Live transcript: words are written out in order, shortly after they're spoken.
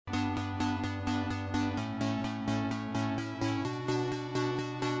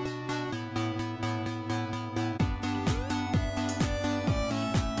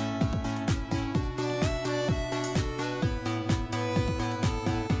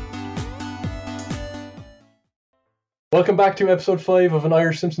Welcome back to episode 5 of an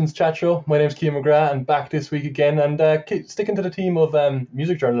Irish Simpsons chat show. My name's Cian McGrath, and back this week again. And sticking to the theme of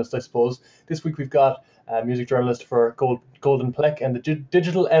music journalists, I suppose. This week we've got music journalist for Golden Pleck and the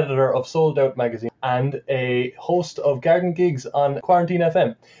digital editor of Sold Out magazine, and a host of garden gigs on Quarantine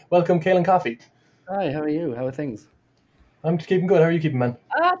FM. Welcome, Caelan Coffey. Hi, how are you? How are things? I'm keeping good. How are you keeping, man?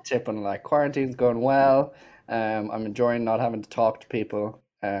 Tipping like quarantine's going well. I'm enjoying not having to talk to people.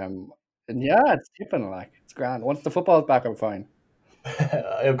 And yeah, it's tipping like it's grand. Once the football's back, I'm fine.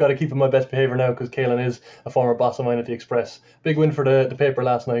 I've got to keep in my best behaviour now because Caelan is a former boss of mine at the Express. Big win for the paper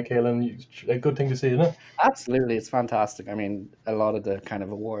last night, Caelan. A good thing to see, isn't it? Absolutely, it's fantastic. I mean, a lot of the kind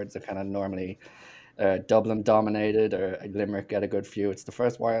of awards are kind of normally Dublin dominated or Limerick get a good few. It's the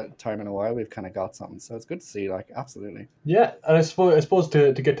first time in a while we've kind of got something, so it's good to see. Like, absolutely. Yeah, and I suppose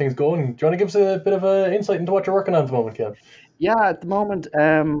to get things going, do you want to give us a bit of an insight into what you're working on at the moment, Caelan? Yeah, at the moment,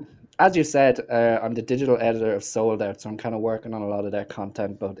 as you said, I'm the digital editor of Sold Out, so I'm kind of working on a lot of their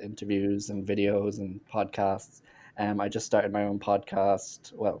content, both interviews and videos and podcasts. I just started my own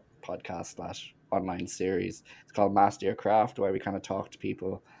podcast slash online series. It's called Master Your Craft, where we kind of talk to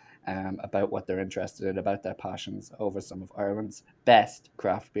people about what they're interested in, about their passions over some of Ireland's best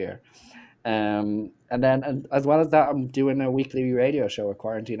craft beer. And as well as that, I'm doing a weekly radio show at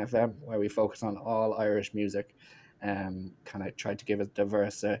Quarantine FM, where we focus on all Irish music. Kind of try to give as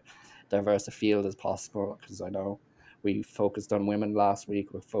diverse a field as possible, because I know we focused on women last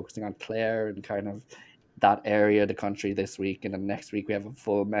week. We're focusing on Clare and kind of that area of the country this week, and then next week we have a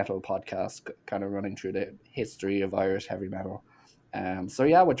full metal podcast kind of running through the history of Irish heavy metal. So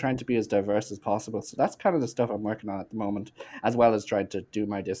yeah, we're trying to be as diverse as possible. So that's kind of the stuff I'm working on at the moment, as well as trying to do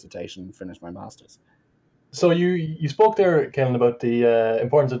my dissertation and finish my master's. So you spoke there, Caelan, about the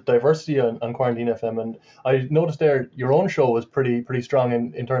importance of diversity on Quarantine FM, and I noticed there your own show was pretty strong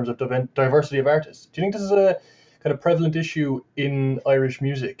in terms of diversity of artists. Do you think this is a kind of prevalent issue in Irish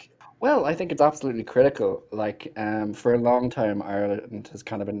music? Well, I think it's absolutely critical. Like, for a long time, Ireland has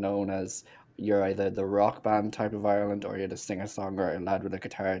kind of been known as you're either the rock band type of Ireland or you're the singer-songwriter lad with a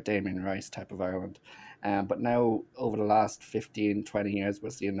guitar, Damien Rice type of Ireland. But now, over the last 15, 20 years, we're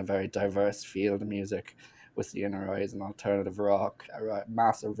seeing a very diverse field of music. We're seeing a rise in alternative rock,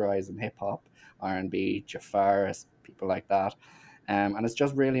 massive rise in hip hop, R&B, Jafar, people like that. And it's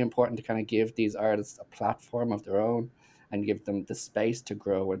just really important to kind of give these artists a platform of their own and give them the space to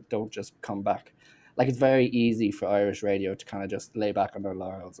grow and don't just come back. Like, it's very easy for Irish radio to kind of just lay back on their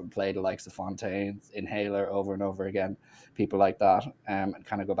laurels and play the likes of Fontaines, Inhaler over and over again, people like that, and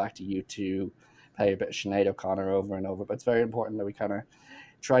kind of go back to U2, play a bit of Sinead O'Connor over and over. But it's very important that we kind of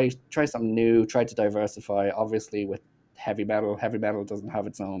try something new, try to diversify. Obviously, with heavy metal doesn't have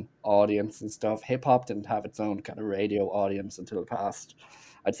its own audience and stuff. Hip hop didn't have its own kind of radio audience until the past,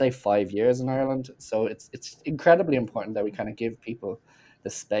 I'd say, 5 years in Ireland. So it's incredibly important that we kind of give people the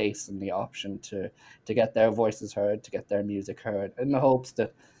space and the option to get their voices heard, to get their music heard, in the hopes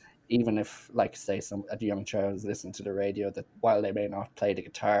that even if, like, say, a young child is listening to the radio, that while they may not play the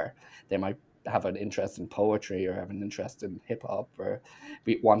guitar, they might have an interest in poetry or have an interest in hip hop or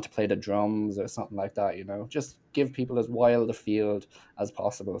want to play the drums or something like that. Just give people as wild a field as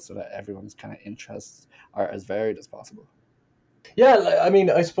possible so that everyone's kind of interests are as varied as possible. Yeah, I mean,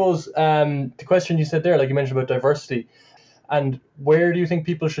 I suppose the question you said there, like you mentioned about diversity, and where do you think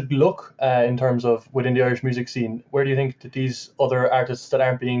people should look in terms of within the Irish music scene? Where do you think that these other artists that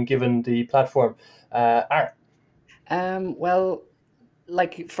aren't being given the platform are? Well,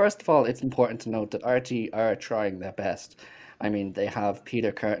 like, first of all, it's important to note that RT are trying their best. I mean, they have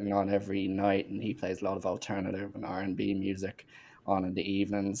Peter Curtin on every night, and he plays a lot of alternative and R&B music on in the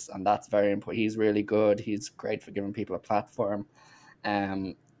evenings, and that's very important. He's really good. He's great for giving people a platform.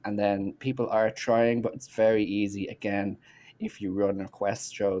 Um, and then people are trying, but it's very easy again if you run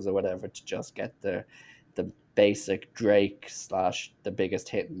request shows or whatever to just get the basic Drake slash the biggest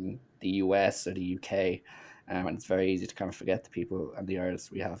hit in the US or the UK. And it's very easy to kind of forget the people and the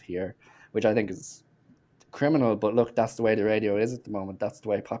artists we have here, which I think is criminal. But look, that's the way the radio is at the moment. That's the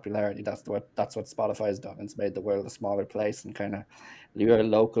way popularity. That's what Spotify has done. It's made the world a smaller place, and kind of your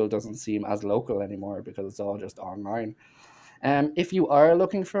local doesn't seem as local anymore because it's all just online. If you are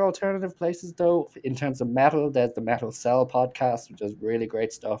looking for alternative places, though, in terms of metal, there's the Metal Cell podcast, which is really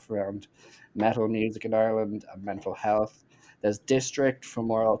great stuff around metal music in Ireland and mental health. There's District for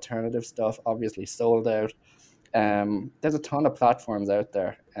more alternative stuff, obviously Sold Out. There's a ton of platforms out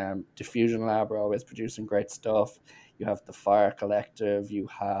there. Diffusion Lab are always producing great stuff. You have the Fire Collective, you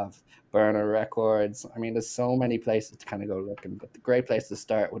have Burner Records. I mean, there's so many places to kind of go looking, but the great place to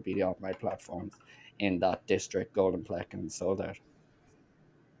start would be the online platforms in that district, Golden Pleck and Sold Out.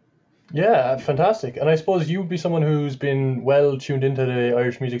 Yeah, fantastic. And I suppose you'd be someone who's been well tuned into the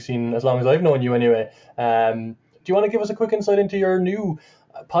Irish music scene as long as I've known you anyway. Do you want to give us a quick insight into your new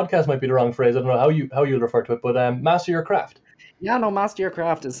podcast? Might be the wrong phrase. I don't know how you'll refer to it, but Master Your Craft. Yeah, no, Master Your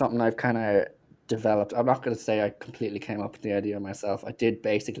Craft is something I've kind of developed. I'm not going to say I completely came up with the idea myself. I did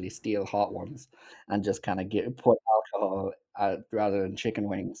basically steal Hot Ones and just kind of put alcohol rather than chicken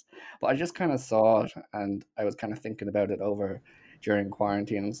wings. But I just kind of saw it, and I was kind of thinking about it over during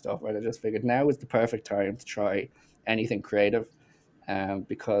quarantine and stuff. And I just figured now is the perfect time to try anything creative,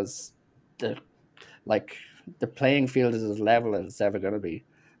 because the like the playing field is as level as it's ever going to be.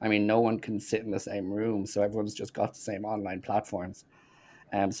 I mean, no one can sit in the same room, so everyone's just got the same online platforms.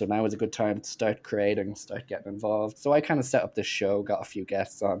 So now is a good time to start creating, start getting involved. So I kind of set up this show, got a few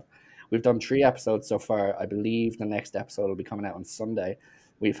guests on. We've done 3 episodes so far. I believe the next episode will be coming out on Sunday.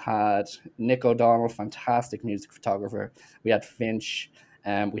 We've had Nick O'Donnell, fantastic music photographer. We had Finch.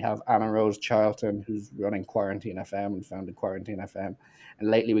 We have Anna Rose Charlton, who's running Quarantine FM and founded Quarantine FM. And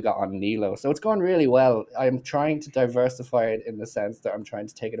lately we got on Nilo. So it's going really well. I'm trying to diversify it in the sense that I'm trying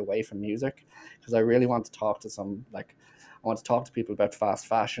to take it away from music, because I really want to talk to I want to talk to people about fast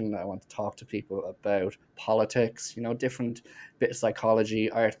fashion. I want to talk to people about politics, different bit of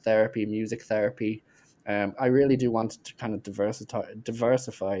psychology, art therapy, music therapy. I really do want to kind of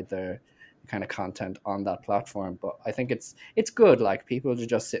diversify the kind of content on that platform. But I think it's good. Like, people are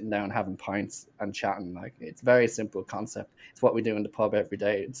just sitting down having pints and chatting. Like, it's a very simple concept. It's what we do in the pub every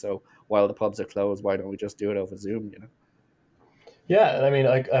day. And so while the pubs are closed, why don't we just do it over Zoom? Yeah, and I mean,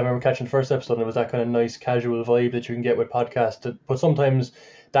 I remember catching the first episode, and it was that kind of nice casual vibe that you can get with podcasts. But sometimes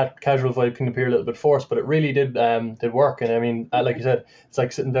that casual vibe can appear a little bit forced, but it really did work. And I mean, like you said, it's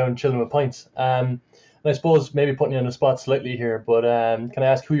like sitting down chilling with pints. And I suppose maybe putting you on the spot slightly here, but can I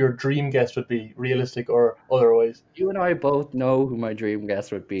ask who your dream guest would be, realistic or otherwise? You and I both know who my dream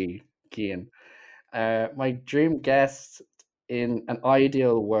guest would be, Kian. My dream guest, in an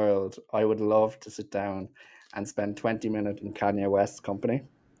ideal world, I would love to sit down and spend 20 minutes in Kanye West's company.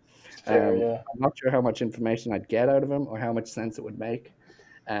 Fair, yeah. I'm not sure how much information I'd get out of him or how much sense it would make,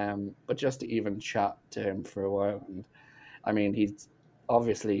 but just to even chat to him for a while. And I mean, he's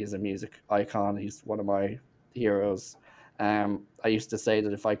a music icon. He's one of my heroes. I used to say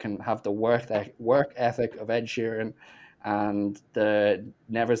that if I can have the work ethic of Ed Sheeran and the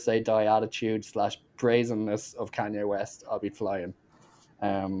never say die attitude / brazenness of Kanye West, I'll be flying.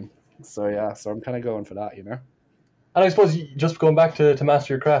 So yeah, so I'm kind of going for that. And I suppose just going back to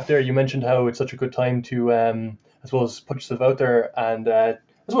Master Your Craft there, you mentioned how it's such a good time to, I suppose, put yourself out there and, I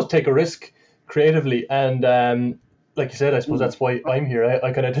suppose, take a risk creatively. And like you said, I suppose Mm. that's why I'm here.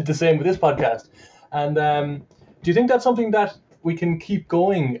 I kind of did the same with this podcast. And do you think that's something that we can keep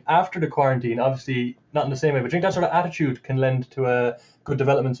going after the quarantine? Obviously, not in the same way, but do you think that sort of attitude can lend to good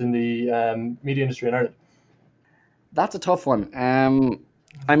developments in the media industry in Ireland? That's a tough one.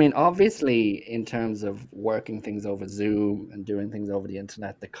 I mean, obviously, in terms of working things over Zoom and doing things over the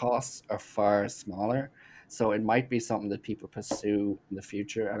internet, the costs are far smaller. So it might be something that people pursue in the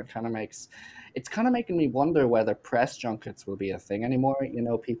future, and it's kind of making me wonder whether press junkets will be a thing anymore.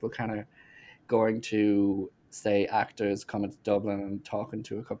 People kind of going to, say, actors coming to Dublin and talking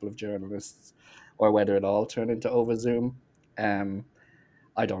to a couple of journalists, or whether it all turn into over Zoom. Um,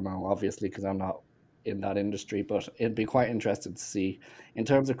 I don't know, obviously, because I'm not in that industry, but it'd be quite interesting to see. In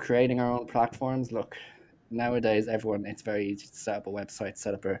terms of creating our own platforms, look, nowadays everyone, it's very easy to set up a website,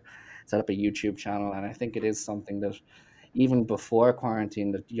 set up a YouTube channel, and I think it is something that even before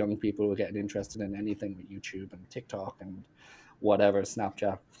quarantine, that young people were getting interested in anything with YouTube and TikTok and whatever,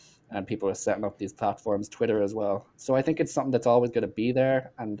 Snapchat, and people are setting up these platforms, Twitter as well. So I think it's something that's always going to be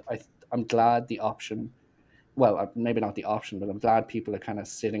there, and I'm glad the option, well, maybe not the option, but I'm glad people are kind of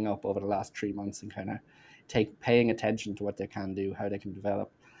sitting up over the last 3 months and kind of paying attention to what they can do, how they can develop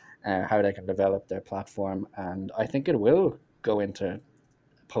their platform, and I think it will go into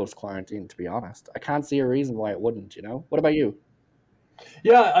post quarantine. To be honest, I can't see a reason why it wouldn't. What about you?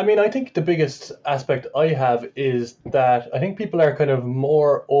 Yeah, I mean, I think the biggest aspect I have is that I think people are kind of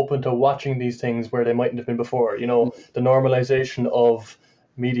more open to watching these things where they mightn't have been before. The normalization of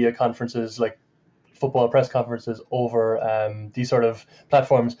media conferences like football press conferences over these sort of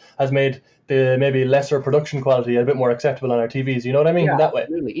platforms has made the maybe lesser production quality a bit more acceptable on our TVs. You know what I mean? Yeah, In that way.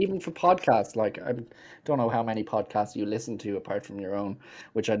 absolutely. Even for podcasts, like, I don't know how many podcasts you listen to apart from your own,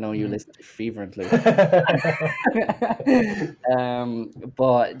 which I know you Mhm. listen to fervently.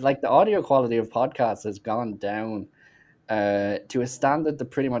 But like, the audio quality of podcasts has gone down to a standard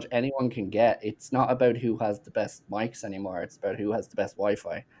that pretty much anyone can get. It's not about who has the best mics anymore. It's about who has the best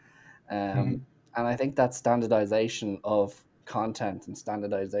Wi-Fi. Um, Mhm. and I think that standardization of content and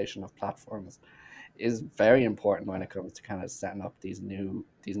standardization of platforms is very important when it comes to kind of setting up these new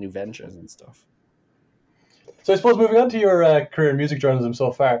ventures and stuff. So I suppose moving on to your career in music journalism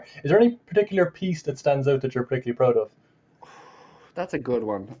so far, is there any particular piece that stands out that you're particularly proud of? That's a good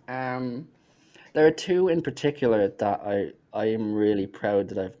one. There are two in particular that I am really proud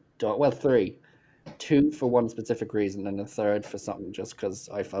that I've done. Well, three. Two for one specific reason, and a third for something just because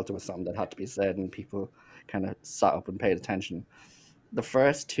I felt it was something that had to be said and people kind of sat up and paid attention. The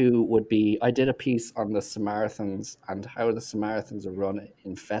first two would be I did a piece on the Samaritans and how the Samaritans are run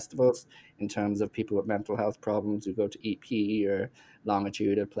in festivals in terms of people with mental health problems who go to EP or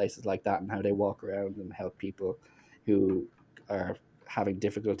Longitude or places like that, and how they walk around and help people who are having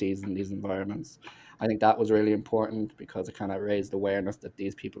difficulties in these environments. I think that was really important because it kind of raised awareness that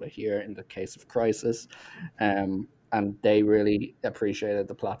these people are here in the case of crisis. And they really appreciated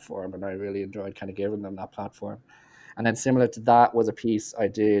the platform, and I really enjoyed kind of giving them that platform. And then similar to that was a piece I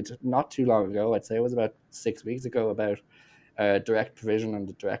did not too long ago. I'd say it was about 6 weeks ago about direct provision and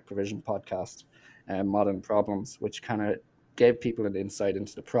the direct provision podcast, Modern Problems, which kind of gave people an insight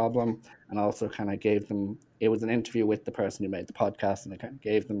into the problem and also kind of gave them, it was an interview with the person who made the podcast, and it kind of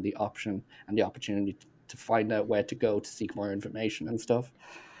gave them the option and the opportunity to find out where to go to seek more information and stuff.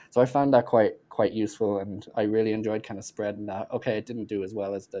 So I found that quite useful, and I really enjoyed kind of spreading that. Okay, it didn't do as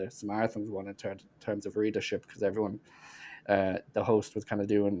well as the Samaritans one in terms of readership because everyone, the host was kind of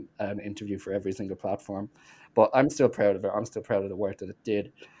doing an interview for every single platform, but I'm still proud of it. I'm still proud of the work that it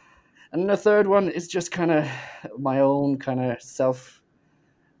did. And the third one is just kind of my own kind of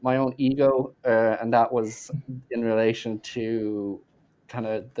my own ego, and that was in relation to kind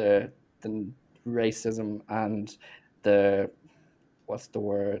of the racism and the what's the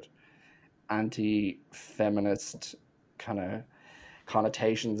word, anti-feminist kind of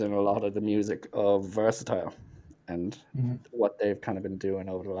connotations in a lot of the music of Versatile and Mm-hmm. what they've kind of been doing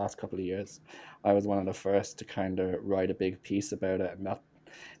over the last couple of years. I was one of the first to kind of write a big piece about it, and that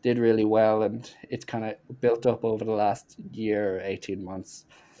did really well. And it's kind of built up over the last year or 18 months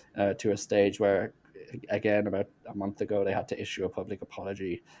to a stage where, again, about a month ago, they had to issue a public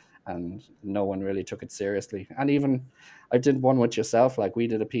apology, and no one really took it seriously. And even I did one with yourself, like we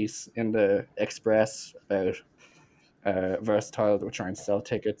did a piece in the Express about Versatile that were trying to sell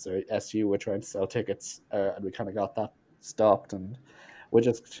tickets, or SU were trying to sell tickets, and we kind of got that stopped. And we're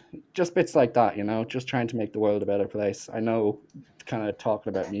just bits like that, you know, just trying to make the world a better place. I know kind of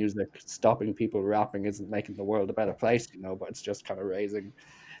talking about music, stopping people rapping isn't making the world a better place, you know, but it's just kind of raising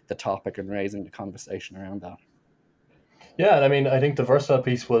the topic and raising the conversation around that. Yeah, and I mean, I think the versatile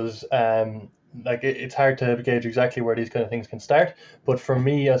piece was like it's hard to gauge exactly where these kind of things can start. But for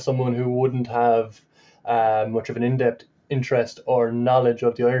me, as someone who wouldn't have much of an in-depth interest or knowledge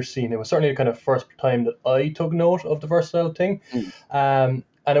of the Irish scene, it was certainly the kind of first time that I took note of the versatile thing. Mm.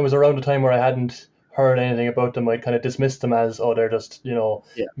 And it was around the time where I hadn't heard anything about them. I'd kind of dismissed them as, oh, they're just,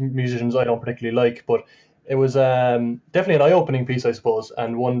 Yeah. musicians I don't particularly like. But it was definitely an eye-opening piece, I suppose,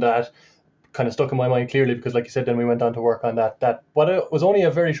 and one that kind of stuck in my mind clearly because, like you said, then we went on to work on that what it was only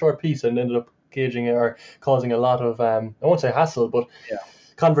a very short piece and ended up gauging or causing a lot of I won't say hassle, but Yeah.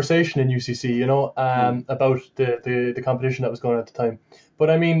 conversation in UCC, Mm. about the competition that was going on at the time. But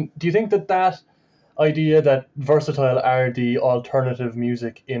I mean, do you think that idea that Versatile are the alternative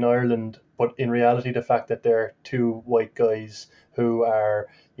music in Ireland, but in reality the fact that they're two white guys who are,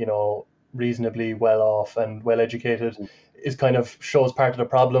 reasonably well off and well educated, is kind of shows part of the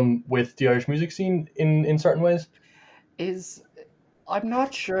problem with the Irish music scene in certain ways? Is I'm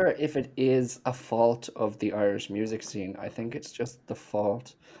not sure if it is a fault of the Irish music scene. I think it's just the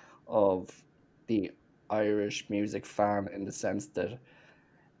fault of the Irish music fan in the sense that,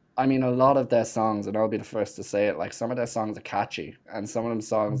 I mean, a lot of their songs, and I'll be the first to say it, like some of their songs are catchy, and some of them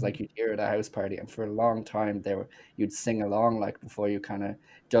songs like you'd hear at a house party, and for a long time you'd sing along like before you kind of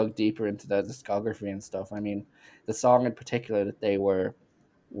dug deeper into their discography and stuff. I mean, the song in particular that they were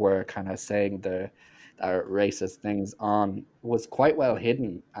kind of saying the racist things on was quite well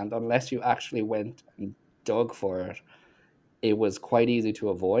hidden, and unless you actually went and dug for it, it was quite easy to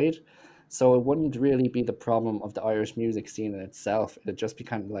avoid. So it wouldn't really be the problem of the Irish music scene in itself. It'd just be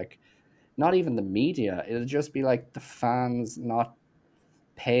kind of like not even the media. It'd just be like the fans not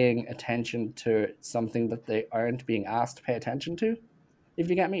paying attention to something that they aren't being asked to pay attention to. If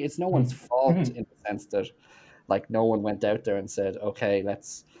you get me, it's no one's fault Mm-hmm. in the sense that like no one went out there and said, okay,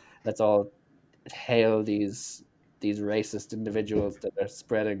 let's all hail these racist individuals that are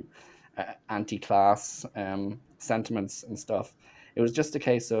spreading anti-class sentiments and stuff. It was just a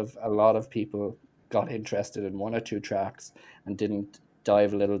case of a lot of people got interested in one or two tracks and didn't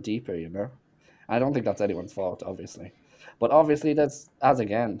dive a little deeper, you know. I don't think that's anyone's fault, obviously. But obviously, I'm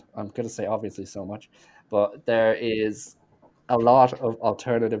going to say obviously so much, but there is a lot of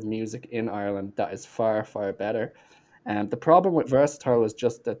alternative music in Ireland that is far, far better. And the problem with Versatile was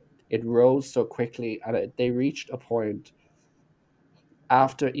just that it rose so quickly, and they reached a point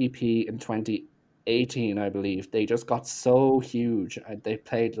after EP in 2018, I believe. They just got so huge. They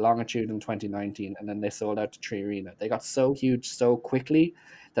played Longitude in 2019, and then they sold out to Tree Arena. They got so huge so quickly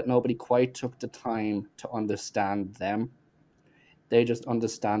that nobody quite took the time to understand them. They just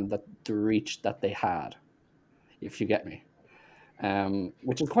understand that the reach that they had, if you get me.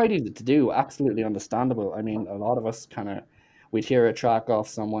 Which is quite easy to do, absolutely understandable. I mean, a lot of us we'd hear a track off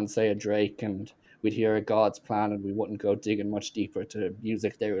someone, say a Drake, and we'd hear a God's Plan, and we wouldn't go digging much deeper to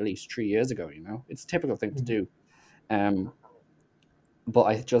music they released 3 years ago. It's a typical thing to do. But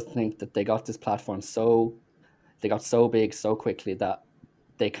I just think that they got this platform they got so big so quickly that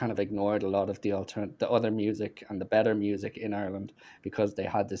they kind of ignored a lot of the other music and the better music in Ireland because they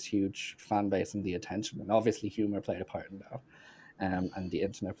had this huge fan base and the attention. And obviously, humor played a part in that. And the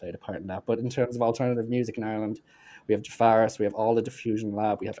internet played a part in that. But in terms of alternative music in Ireland, we have Jafaris, we have all the Diffusion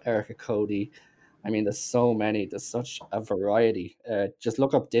Lab, we have Erica Cody. I mean, there's so many, there's such a variety. Just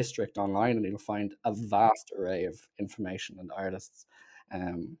look up District online and you'll find a vast array of information and artists. I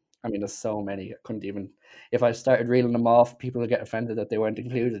mean, there's so many. I couldn't even, if I started reeling them off, people would get offended that they weren't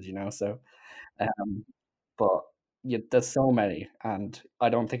included, So, um, but yeah, there's so many, and I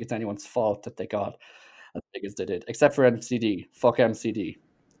don't think it's anyone's fault that they got as big as they did, except for MCD. Fuck MCD.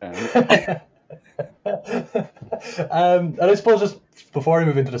 And I suppose just before we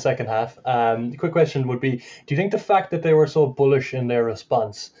move into the second half, the quick question would be: do you think the fact that they were so bullish in their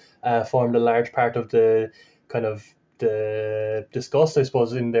response formed a large part of the kind of the disgust, I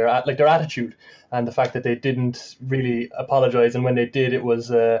suppose, in their attitude, and the fact that they didn't really apologize, and when they did, it was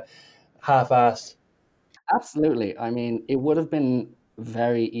half-assed? Absolutely. I mean, it would have been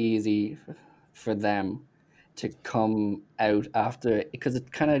very easy for them to come out after, because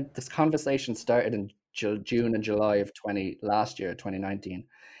this conversation started in June and July of last year, 2019.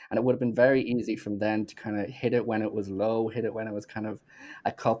 And it would have been very easy from then to kind of hit it when it was low, hit it when it was kind of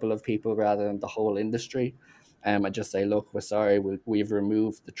a couple of people rather than the whole industry. And just say, look, we're sorry, we've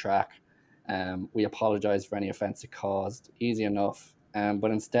removed the track. We apologize for any offense it caused. Easy enough.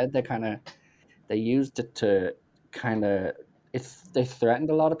 But instead, they used it to they threatened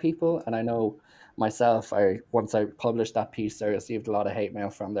a lot of people. And I know myself, once I published that piece, I received a lot of hate mail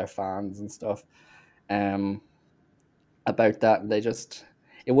from their fans and stuff about that. And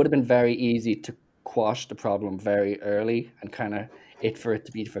it would have been very easy to quash the problem very early and for it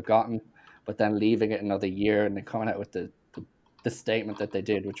to be forgotten, but then leaving it another year and then coming out with the statement that they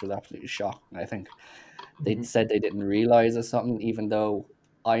did, which was absolutely shocking. I think they said they didn't realize or something, even though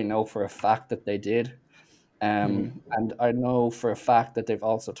I know for a fact that they did. And I know for a fact that they've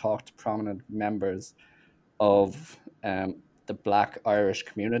also talked to prominent members of the Black Irish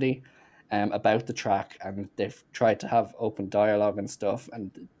community about the track, and they've tried to have open dialogue and stuff,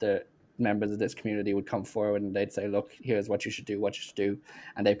 and the members of this community would come forward and they'd say, look, here's what you should do,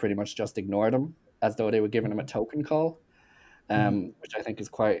 and they pretty much just ignored them as though they were giving them a token call, which I think is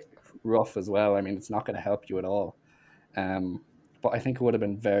quite rough as well. I mean, it's not going to help you at all. But I think it would have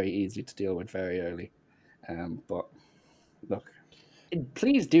been very easy to deal with very early. But look,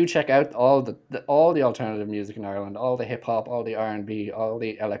 please do check out all the alternative music in Ireland, all the hip hop, all the R&B, all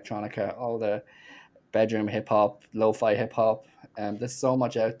the electronica, all the bedroom hip hop, lo-fi hip hop. There's so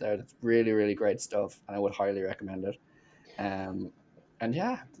much out there that's really, really great stuff, and I would highly recommend it. And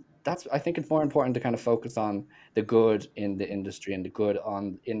yeah, I think it's more important to kind of focus on the good in the industry and the good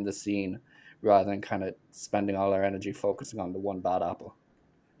in the scene, rather than kind of spending all our energy focusing on the one bad apple,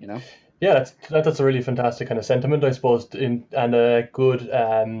 Yeah, that's a really fantastic kind of sentiment, I suppose, and a good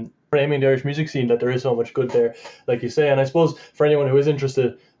framing the Irish music scene, that there is so much good there, like you say. And I suppose for anyone who is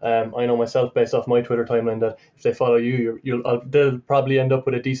interested, I know myself based off my Twitter timeline that if they follow they'll probably end up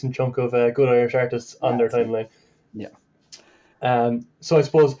with a decent chunk of good Irish artists on their timeline. Yeah. So I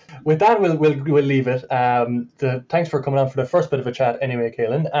suppose with that we'll leave it. Thanks for coming on for the first bit of a chat anyway,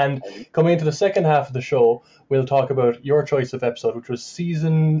 Caelan. And coming into the second half of the show, we'll talk about your choice of episode, which was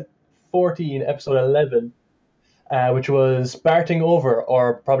season 14, episode 11, which was Barting Over,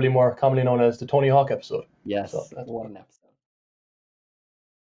 or probably more commonly known as the Tony Hawk episode. Yes, what an episode.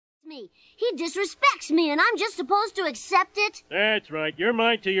 He disrespects me, and I'm just supposed to accept it? That's right. You're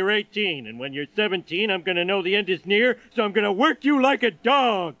mine till you're 18, and when you're 17, I'm gonna know the end is near, so I'm gonna work you like a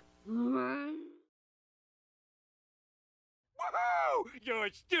dog. Woohoo! You're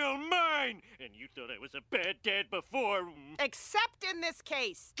still mine! And you thought I was a bad dad before. Except in this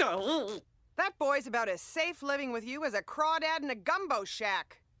case. That boy's about as safe living with you as a crawdad in a gumbo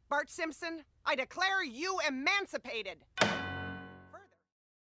shack. Bart Simpson, I declare you emancipated.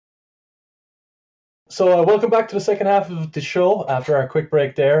 So welcome back to the second half of the show after our quick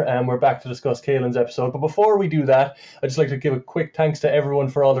break there, and we're back to discuss Caelan's episode. But before we do that, I'd just like to give a quick thanks to everyone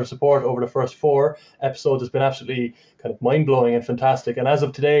for all their support over the first 4 episodes. It's been absolutely kind of mind-blowing and fantastic. And as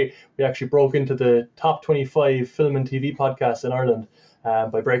of today, we actually broke into the top 25 film and TV podcasts in Ireland.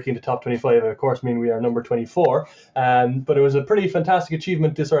 By breaking the top 25, I of course mean we are number 24. But it was a pretty fantastic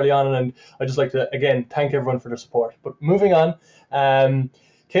achievement this early on, and I'd just like to, again, thank everyone for their support. But moving on,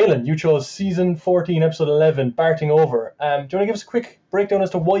 Caelan, you chose season 14, episode 11, Barting Over. Do you want to give us a quick breakdown as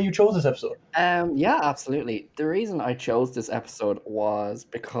to why you chose this episode? Yeah, absolutely. The reason I chose this episode was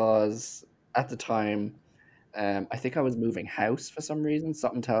because at the time, I think I was moving house for some reason.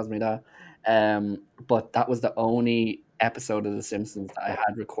 Something tells me that. But that was the only episode of The Simpsons that I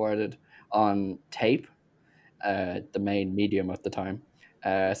had recorded on tape, the main medium at the time.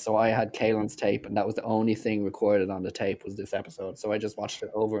 So I had Caelan's tape, and that was the only thing recorded on the tape was this episode. So I just watched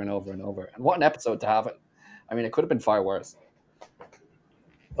it over and over and over. And what an episode to have it. I mean, it could have been far worse.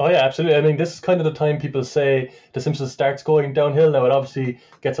 Oh yeah, absolutely. I mean, this is kind of the time people say The Simpsons starts going downhill. Now it obviously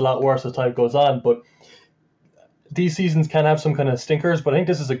gets a lot worse as time goes on, but these seasons can have some kind of stinkers. But I think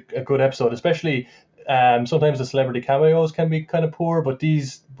this is a good episode, especially sometimes the celebrity cameos can be kind of poor, but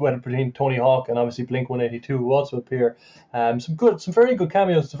these, whether between Tony Hawk and obviously Blink 182, who also appear, some very good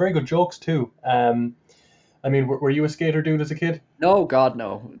cameos, some very good jokes too. I mean, were you a skater dude as a kid? No, God,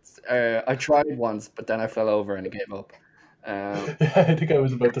 no. I tried once, but then I fell over and I gave up. I think I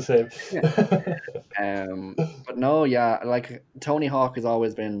was about the same. But no, yeah, like Tony Hawk has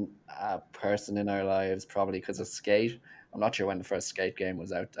always been a person in our lives, probably because of Skate. I'm not sure when the first Skate game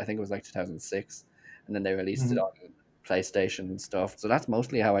was out. I think it was like 2006, and then they released it on PlayStation and stuff. So that's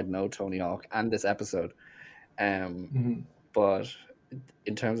mostly how I'd know Tony Hawk and this episode. But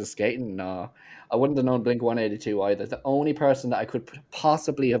in terms of skating, no, I wouldn't have known Blink 182 either. The only person that I could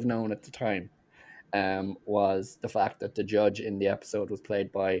possibly have known at the time was the fact that the judge in the episode was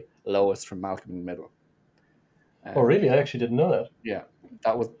played by Lois from Malcolm in the Middle. Oh, really? I actually didn't know that. Yeah,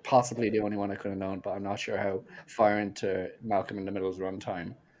 that was possibly the only one I could have known, but I'm not sure how far into Malcolm in the Middle's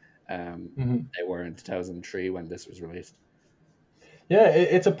runtime they were in 2003 when this was released. Yeah,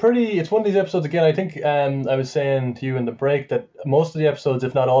 it's one of these episodes again. I think I was saying to you in the break that most of the episodes,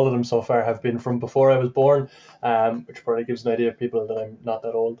 if not all of them so far, have been from before I was born, which probably gives an idea of people that I'm not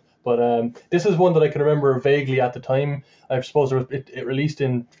that old. But this is one that I can remember vaguely at the time. I suppose it released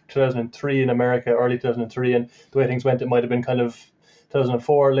in 2003 in America, early 2003, and the way things went, it might have been kind of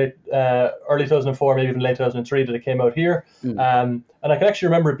 2004, early 2004, maybe even late 2003 that it came out here. And I can actually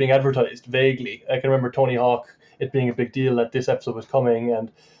remember it being advertised vaguely. I can remember Tony Hawk, it being a big deal that this episode was coming,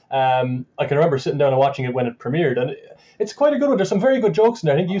 and I can remember sitting down and watching it when it premiered, and it's quite a good one. There's some very good jokes in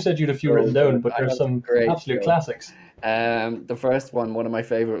there. I think you said you had a few written down, but there's some absolute classics. The first one of my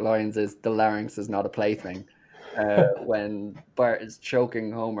favorite lines is "The larynx is not a plaything." When Bart is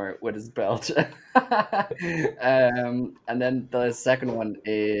choking Homer with his belt. And then the second one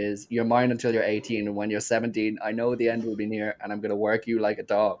is "You're mine until you're 18, and when you're 17, I know the end will be near, and I'm going to work you like a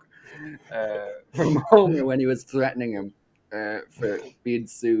dog." From Homer when he was threatening him for being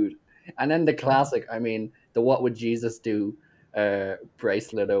sued. And then the classic, I mean, the "What would Jesus do"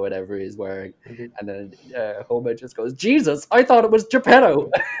 bracelet or whatever he's wearing, and then Homer just goes, "Jesus, I thought it was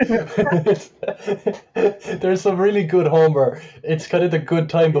Geppetto." There's some really good Homer. It's kind of the good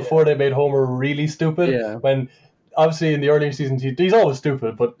time before they made Homer really stupid. When obviously in the earlier seasons he's always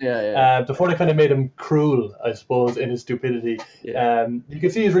stupid, but before they kind of made him cruel, I suppose, in his stupidity, you can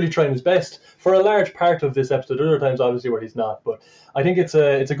see he's really trying his best for a large part of this episode. There are times obviously where he's not, but I think it's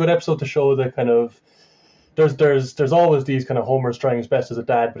a good episode to show the kind of there's always these kind of Homer's trying his best as a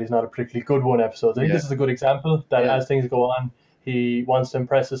dad, but he's not a particularly good one episode. I think this is a good example that as things go on, he wants to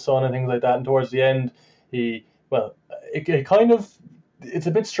impress his son and things like that, and towards the end, it kind of, it's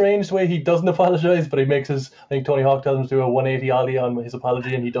a bit strange the way he doesn't apologize, but he makes I think Tony Hawk tells him to do a 180 ollie on his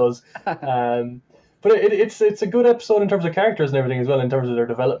apology, and he does. But it's a good episode in terms of characters and everything as well, in terms of their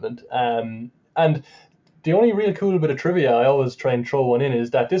development. And the only real cool bit of trivia I always try and throw one in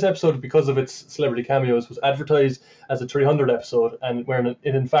is that this episode, because of its celebrity cameos, was advertised as a 300 episode, and where it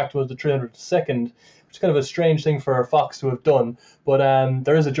in fact was the 302nd, which is kind of a strange thing for Fox to have done. But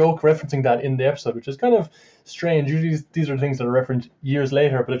there is a joke referencing that in the episode, which is kind of strange. Usually these are things that are referenced years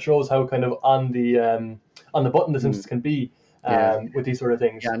later, but it shows how kind of on the button the Simpsons can be with these sort of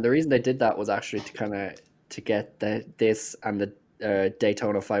things. Yeah, and the reason they did that was actually to get this and the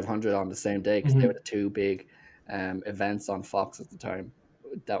Daytona 500 on the same day, because they were the two big events on Fox at the time.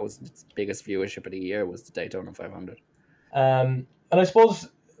 that was its biggest viewership of the year, was the Daytona 500. And I suppose,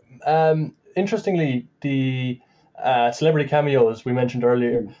 interestingly, the celebrity cameos we mentioned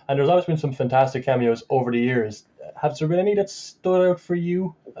earlier, and there's always been some fantastic cameos over the years. Have there been any that stood out for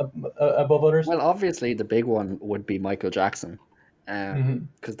you above others? Well, obviously the big one would be Michael Jackson,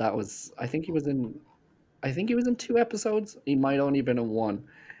 because that was, I think he was in 2 episodes. He might only have been in 1.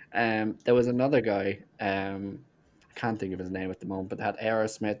 There was another guy, can't think of his name at the moment, but they had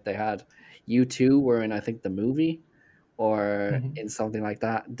Aerosmith, they had U2 were in, I think, the movie or in something like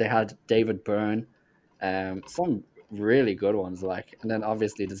that. They had David Byrne, some really good ones, like, and then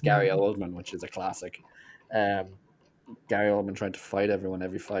obviously there's Gary Oldman, which is a classic. Gary Oldman trying to fight everyone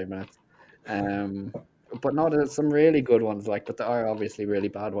every 5 minutes. But no, there's some really good ones, like, but there are obviously really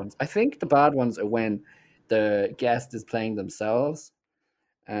bad ones. I think the bad ones are when the guest is playing themselves.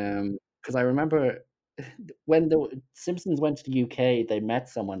 Because I remember when the Simpsons went to the UK, they met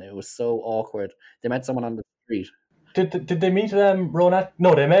someone. It was so awkward. They met someone on the street. Did they meet Ronan?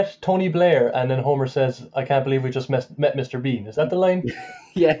 No, they met Tony Blair, and then Homer says, "I can't believe we just met Mr. Bean." Is that the line?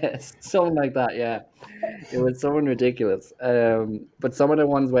 Yes, something like that. Yeah, it was something ridiculous. But some of the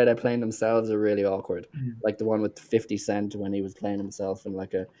ones where they're playing themselves are really awkward. Like the one with 50 Cent when he was playing himself in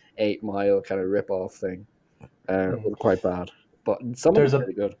like a 8 Mile kind of rip-off thing. It was quite bad. But some of them are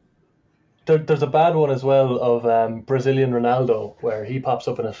really good. There's a bad one as well of Brazilian Ronaldo, where he pops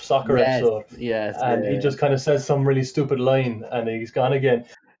up in a soccer episode. Yes, and he just kind of says some really stupid line, and he's gone again.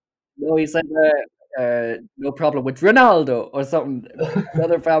 No, he said, no problem with Ronaldo, or something.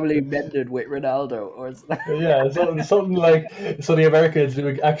 Another family mended with Ronaldo, or something. Yeah, something like, so the Americans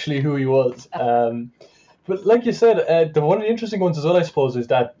knew actually who he was. But like you said, one of the interesting ones as well, I suppose, is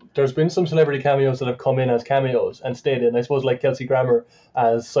that there's been some celebrity cameos that have come in as cameos and stayed in. I suppose like Kelsey Grammer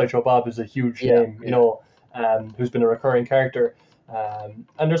as Sideshow Bob is a huge name, you know, who's been a recurring character. And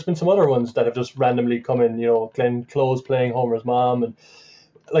there's been some other ones that have just randomly come in, you know, Glenn Close playing Homer's mom. And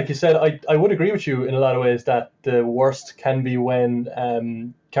like you said, I would agree with you in a lot of ways that the worst can be when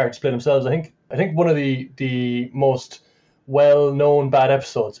characters play themselves. I think one of the most well-known bad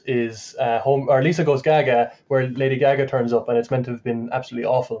episodes is Lisa Goes Gaga, where Lady Gaga turns up, and it's meant to have been absolutely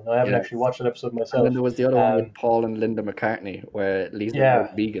awful. I haven't actually watched that episode myself. And then there was the other one with Paul and Linda McCartney, where Lisa was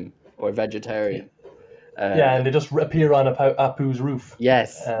vegan or vegetarian. And they just appear on Apu's roof.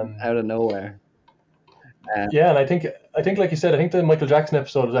 Yes, out of nowhere. And I think like you said, I think the Michael Jackson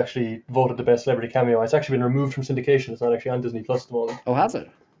episode was actually voted the best celebrity cameo. It's actually been removed from syndication. It's not actually on Disney Plus at the moment. Oh, has it?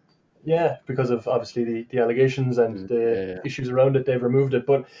 Yeah, because of obviously the allegations and the issues around it, they've removed it.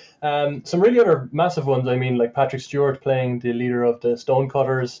 But some really other massive ones, I mean, like Patrick Stewart playing the leader of the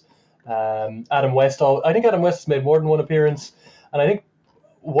Stonecutters, Adam West. I think Adam West has made more than one appearance. And I think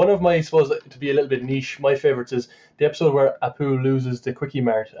one of my, I suppose, to be a little bit niche, my favourites is the episode where Apu loses the Quickie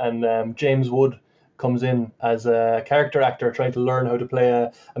Mart and James Wood comes in as a character actor trying to learn how to play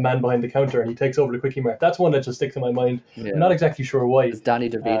a man behind the counter, and he takes over the Quickie Mart. That's one that just sticks in my mind. I'm not exactly sure why. It's Danny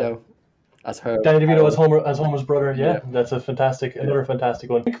DeVito as her. Danny DeVito as Homer's brother. Yeah, that's another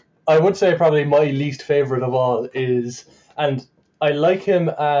fantastic one. I would say probably my least favourite of all is, and I like him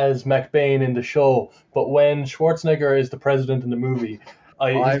as McBain in the show, but when Schwarzenegger is the president in the movie,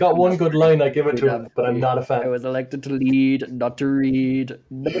 he's got one good line, I give it to him, but I'm not a fan. I was elected to lead, not to read.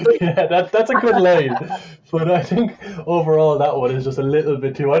 Yeah, that's a good line. But I think overall that one is just a little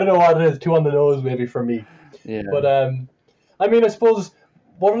bit too, I don't know what it is, too on the nose maybe for me. Yeah. But I mean, I suppose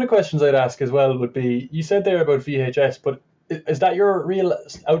one of the questions I'd ask as well would be, you said there about VHS, but is that your real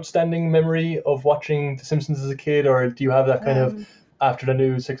outstanding memory of watching The Simpsons as a kid, or do you have that kind of after the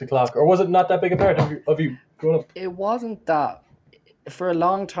news, 6 o'clock, or was it not that big a part of you growing up? It wasn't that. For a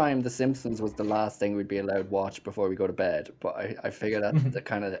long time, The Simpsons was the last thing we'd be allowed to watch before we go to bed. But I figure that the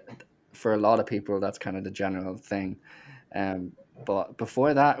kind of, for a lot of people, that's kind of the general thing. But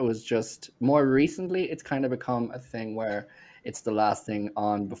before that, it was just, more recently, it's kind of become a thing where it's the last thing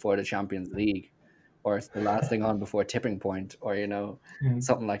on before the Champions League, or it's the last thing on before Tipping Point, or, you know,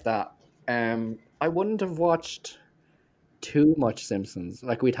 something like that. I wouldn't have watched too much Simpsons.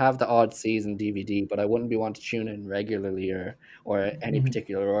 Like, we'd have the odd season DVD, but I wouldn't be wanting to tune in regularly or any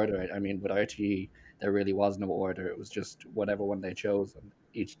particular order. I mean, with RTE, there really was no order. It was just whatever one they chose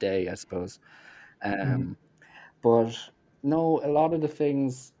each day, I suppose. But no, a lot of the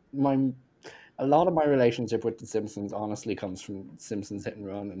things, a lot of my relationship with The Simpsons honestly comes from Simpsons Hit and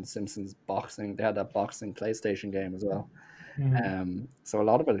Run and Simpsons Boxing. They had that boxing PlayStation game as well. So a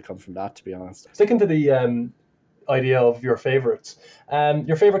lot of it comes from that, to be honest. Sticking to the idea of your favorites,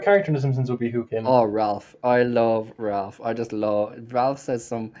 your favorite character in The Simpsons would be who, Kim? Oh, Ralph. I love Ralph. I just love Ralph. Says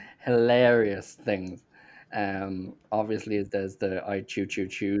some hilarious things. Obviously, there's the "I choo choo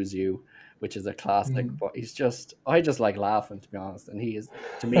choose you," which is a classic. But I just like laughing, to be honest. And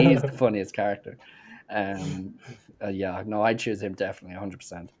to me, he's the funniest character. Yeah, no, I'd choose him definitely,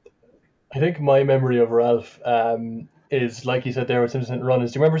 100%. I think my memory of Ralph is, like you said there with Simpsons Run,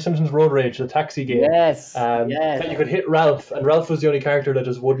 is, do you remember Simpsons Road Rage, the taxi game? Yes. That you could hit Ralph, and Ralph was the only character that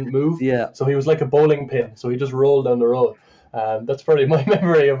just wouldn't move. Yeah. So he was like a bowling pin, so he just rolled down the road. That's probably my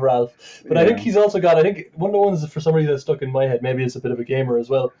memory of Ralph. But I think he's also got, I think one of the ones that for some reason stuck in my head, maybe it's a bit of a gamer as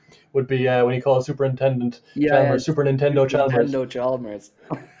well, would be when he calls Superintendent Chalmers, Super Nintendo Chalmers. Nintendo Chalmers.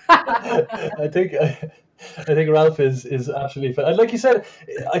 I think Ralph is absolutely fun. Like you said,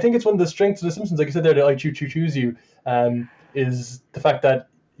 I think it's one of the strengths of The Simpsons. Like you said there, the "I choose you" is the fact that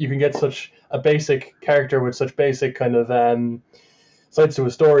you can get such a basic character with such basic kind of sides to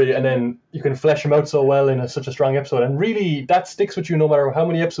a story, and then you can flesh him out so well in such a strong episode. And really, that sticks with you no matter how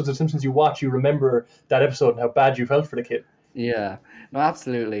many episodes of Simpsons you watch. You remember that episode and how bad you felt for the kid. Yeah, no,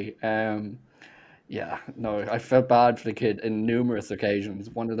 absolutely. Yeah, no, I felt bad for the kid in numerous occasions.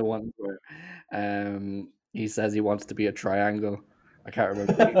 One of the ones where he says he wants to be a triangle. I can't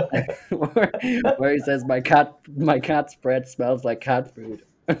remember where he says my cat's breath smells like cat food.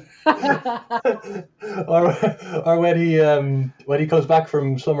 or when he comes back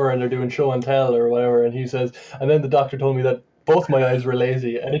from summer and they're doing show and tell or whatever, and he says, and then the doctor told me that both my eyes were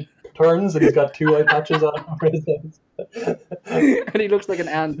lazy, and he turns and he's got 2 eye patches on his eyes. And he looks like an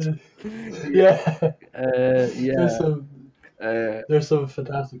ant. Yeah. Yeah. There's some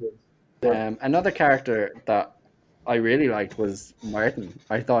fantastic ones. Another character that I really liked was Martin.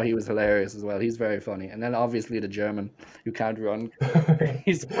 I thought he was hilarious as well. He's very funny. And then obviously the German who can't run.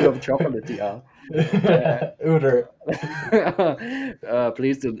 He's full of chocolate, yeah. Uter.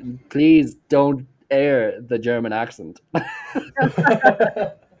 Please don't air the German accent.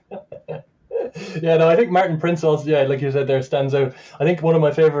 Yeah, no, I think Martin Prince also, yeah, like you said there, stands out. I think one of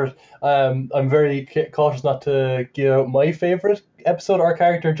my favorite, I'm very cautious not to give out my favorite episode or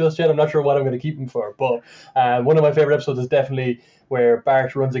character just yet. I'm not sure what I'm going to keep him for, but one of my favorite episodes is definitely where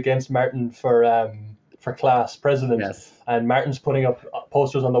Bart runs against Martin for class president. Yes. And Martin's putting up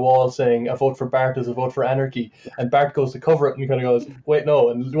posters on the wall saying a vote for Bart is a vote for anarchy, and Bart goes to cover it and he kind of goes, wait, no,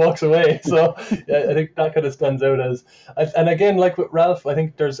 and walks away. So yeah, I think that kind of stands out as, and again, like with Ralph, I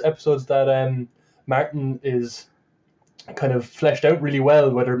think there's episodes that Martin is kind of fleshed out really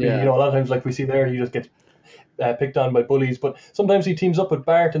well, whether it be, a lot of times like we see there, he just gets picked on by bullies, but sometimes he teams up with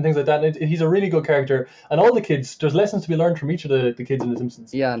Bart and things like that, and he's a really good character. And all the kids, there's lessons to be learned from each of the kids in The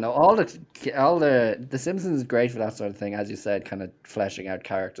Simpsons. Yeah, no, all the Simpsons is great for that sort of thing, as you said, kind of fleshing out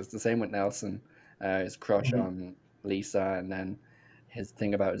characters. The same with Nelson, his crush on Lisa, and then his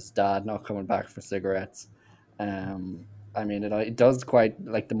thing about his dad not coming back for cigarettes. I mean, it does quite,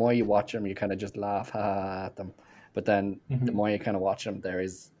 like, the more you watch them, you kind of just laugh at them, but then the more you kind of watch them, there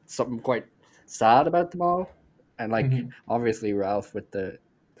is something quite sad about them all. And like obviously Ralph with the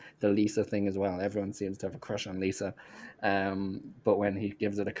Lisa thing as well. Everyone seems to have a crush on Lisa. But when he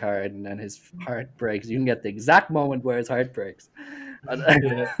gives it a card and then his heart breaks, you can get the exact moment where his heart breaks. But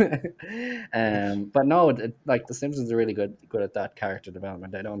no, like The Simpsons are really good at that character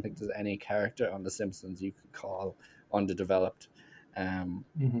development. I don't think there's any character on The Simpsons you could call underdeveloped.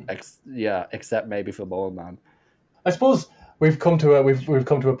 Except maybe for Mole Man. I suppose we've come to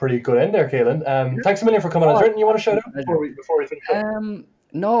a pretty good end there, Caelan. Thanks a million for coming on. Is there anything you want to shout out before we finish up?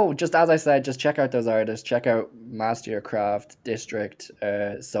 No, just as I said, just check out those artists. Check out Master Your Craft, District,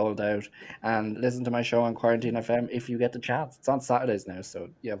 Sold Out, and listen to my show on Quarantine FM if you get the chance. It's on Saturdays now, so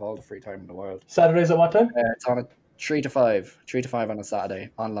you have all the free time in the world. Saturdays at what time? It's on at 3 to 5 on a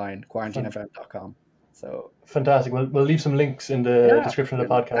Saturday, online, quarantinefm.com. So fantastic. We'll leave some links in the description of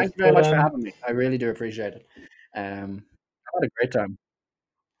the podcast. Thank you very much for having me. I really do appreciate it. I had a great time.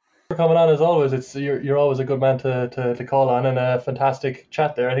 For coming on as always. You're always a good man to call on, and a fantastic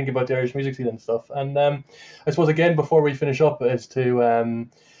chat there, I think, about the Irish music scene and stuff. And I suppose again before we finish up is to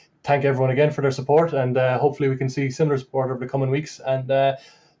thank everyone again for their support, and hopefully we can see similar support over the coming weeks. And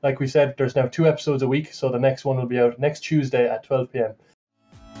like we said, there's now 2 episodes a week, so the next one will be out next Tuesday at 12 p.m.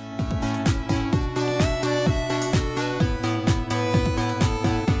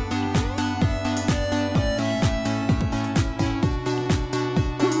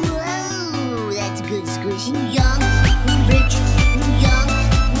 Whoa, that's good squishing.